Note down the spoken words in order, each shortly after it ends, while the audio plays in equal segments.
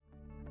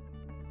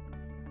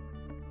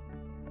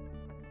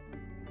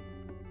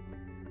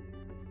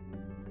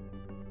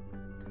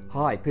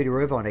Hi, Peter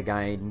Irvine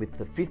again with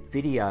the fifth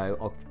video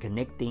of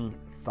Connecting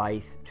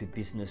Faith to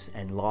Business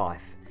and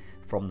Life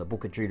from the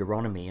book of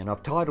Deuteronomy. And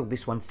I've titled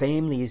this one,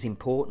 Family is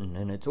Important,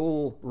 and it's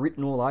all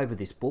written all over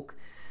this book.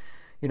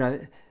 You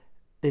know,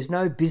 there's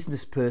no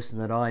business person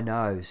that I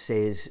know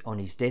says on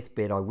his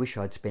deathbed, I wish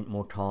I'd spent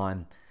more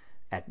time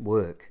at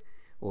work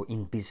or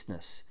in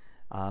business.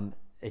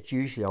 It's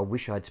usually, I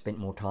wish I'd spent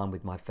more time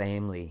with my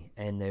family.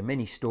 And there are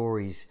many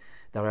stories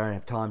that I don't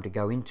have time to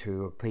go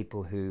into of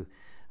people who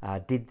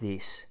did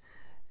this.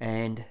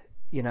 And,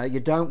 you know, you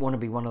don't want to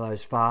be one of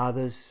those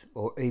fathers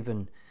or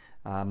even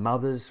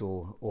mothers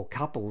or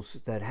couples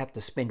that have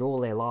to spend all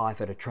their life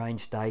at a train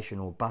station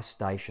or bus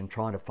station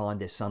trying to find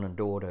their son and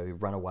daughter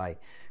who've run away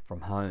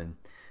from home.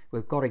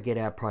 We've got to get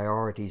our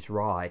priorities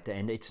right,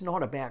 and it's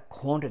not about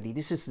quantity.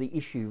 This is the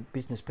issue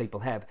business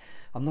people have.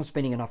 I'm not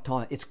spending enough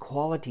time. It's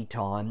quality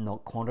time,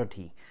 not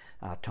quantity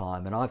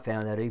time. And I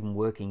found that even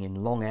working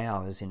in long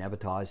hours in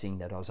advertising,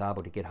 that I was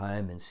able to get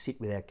home and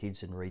sit with our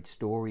kids and read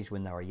stories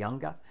when they were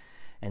younger.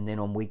 And then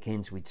on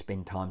weekends we'd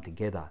spend time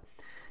together.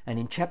 And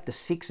in chapter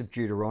 6 of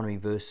Deuteronomy,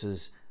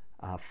 verses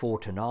 4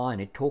 to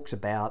 9, it talks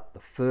about the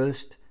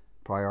first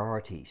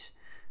priorities.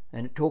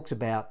 And it talks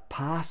about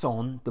pass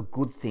on the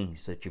good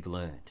things that you've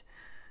learned.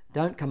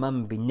 Don't come home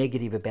and be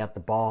negative about the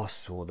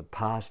boss or the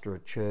pastor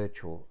at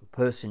church or the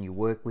person you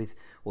work with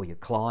or your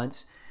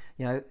clients.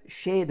 You know,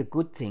 share the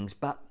good things,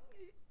 but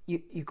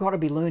you've got to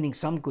be learning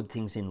some good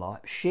things in life.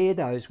 Share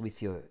those with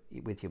your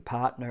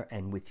partner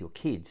and with your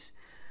kids.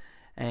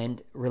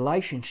 And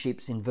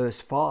relationships in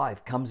verse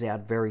 5 comes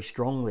out very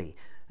strongly.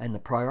 And the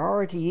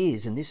priority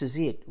is, and this is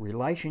it,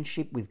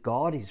 relationship with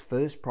God is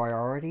first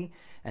priority,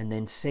 and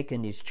then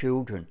second is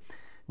children.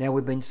 Now,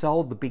 we've been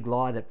sold the big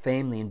lie that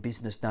family and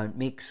business don't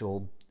mix,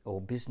 or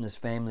business,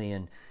 family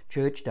and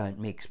church don't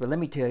mix. But let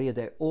me tell you,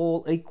 they're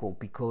all equal,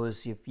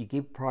 because if you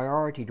give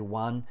priority to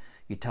one,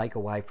 you take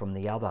away from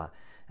the other.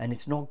 And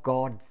it's not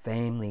God,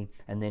 family,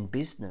 and then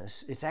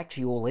business. It's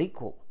actually all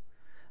equal.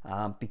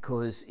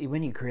 Because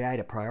when you create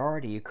a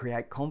priority, you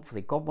create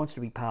conflict. God wants to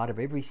be part of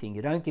everything.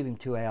 You don't give him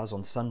 2 hours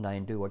on Sunday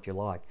and do what you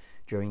like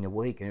during the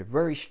week. And it's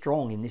very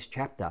strong in this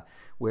chapter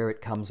where it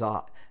comes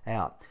out.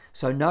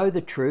 So know the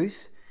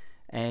truth,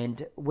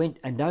 and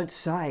don't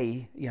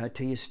say,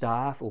 to your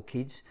staff or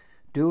kids,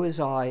 do as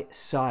I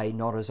say,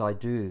 not as I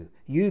do.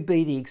 You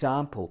be the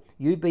example.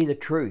 You be the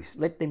truth.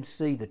 Let them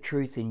see the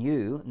truth in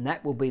you, and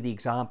that will be the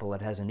example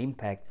that has an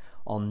impact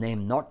on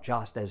them, not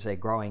just as they're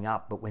growing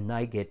up, but when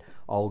they get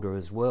older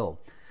as well.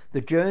 The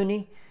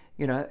journey,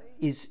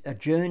 is a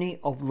journey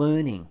of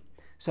learning.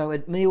 So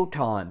at meal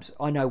times,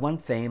 I know one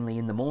family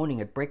in the morning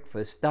at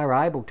breakfast, they were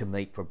able to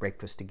meet for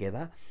breakfast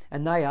together,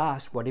 and they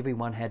asked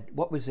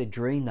what was their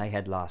dream they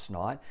had last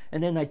night,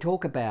 and then they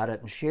talk about it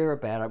and share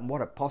about it and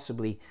what it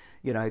possibly,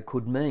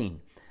 could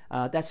mean.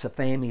 That's a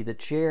family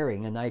that's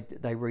sharing, and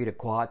they read a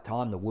quiet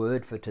time, the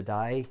word for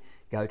today.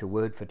 Go to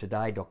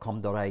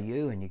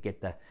wordfortoday.com.au and you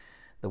get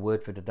the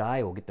word for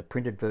today, or get the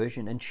printed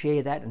version and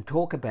share that and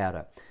talk about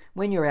it.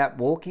 When you're out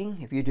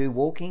walking, if you do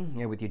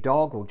walking, with your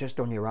dog or just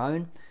on your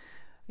own,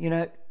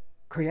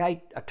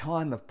 create a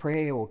time of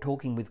prayer or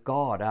talking with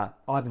God.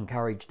 I've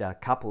encouraged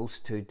couples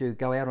to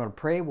go out on a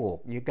prayer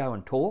walk. You go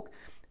and talk.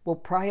 Well,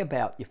 pray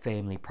about your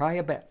family, pray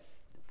about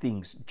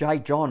things. J.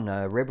 John,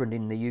 a reverend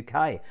in the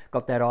UK,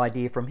 got that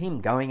idea from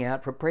him, going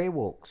out for prayer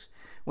walks.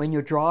 When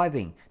you're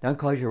driving, don't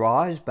close your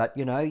eyes, but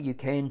you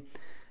can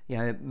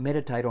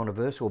meditate on a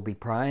verse or be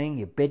praying.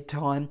 Your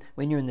bedtime,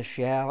 when you're in the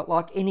shower,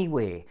 like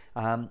anywhere.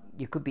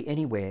 You could be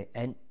anywhere,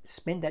 and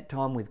spend that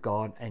time with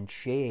God and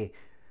share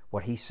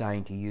what he's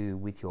saying to you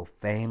with your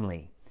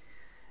family.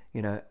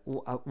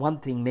 One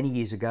thing many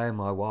years ago,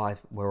 my wife,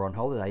 we were on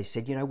holiday,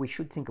 said, we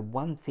should think of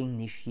one thing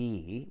this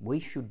year we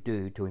should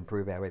do to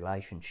improve our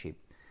relationship.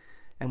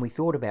 And we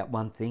thought about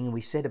one thing and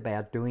we set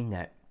about doing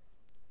that.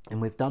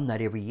 And we've done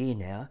that every year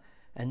now,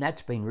 and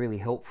that's been really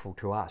helpful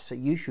to us. So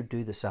you should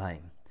do the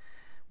same.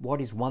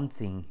 What is one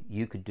thing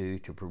you could do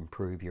to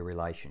improve your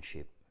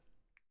relationship?